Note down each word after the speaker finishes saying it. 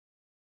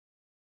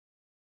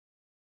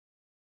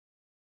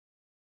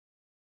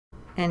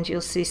And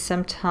you'll see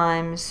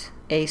sometimes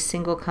a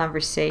single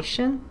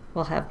conversation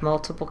will have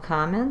multiple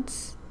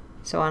comments.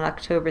 So on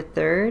October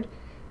 3rd,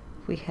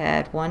 we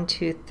had 1,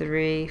 2,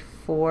 3,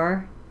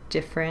 4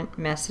 different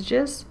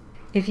messages.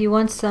 If you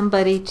want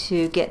somebody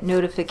to get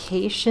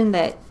notification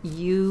that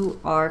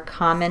you are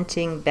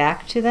commenting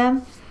back to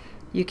them,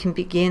 you can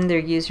begin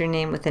their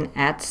username with an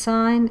 @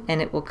 sign and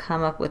it will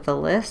come up with a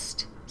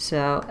list.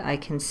 So I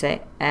can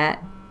say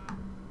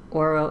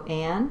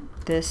 @OroAnn.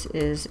 This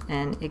is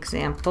an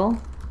example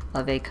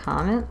of a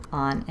comment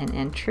on an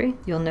entry.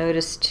 You'll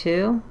notice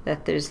too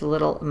that there's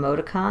little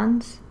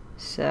emoticons.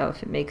 So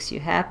if it makes you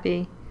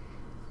happy,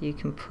 you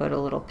can put a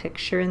little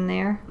picture in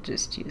there.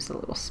 Just use a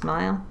little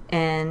smile.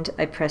 And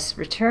I press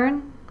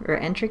return or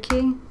enter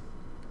key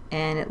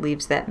and it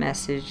leaves that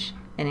message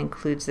and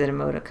includes that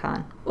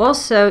emoticon.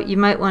 Also, you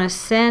might want to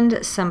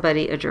send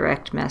somebody a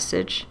direct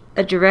message.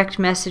 A direct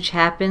message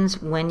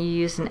happens when you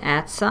use an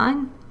 @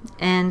 sign.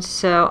 And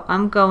so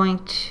I'm going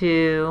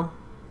to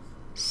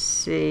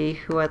see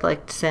who I'd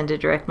like to send a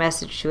direct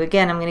message to.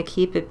 Again, I'm going to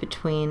keep it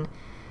between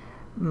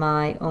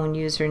my own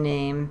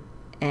username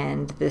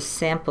and this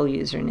sample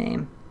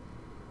username.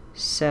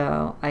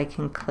 So I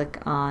can click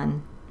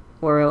on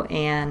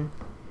OroAnn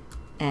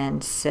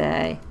and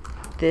say,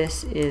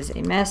 this is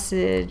a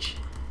message,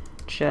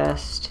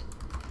 just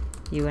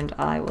you and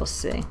I will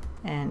see,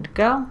 and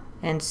go.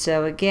 And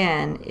so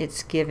again,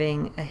 it's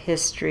giving a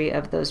history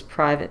of those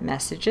private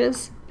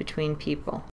messages between people.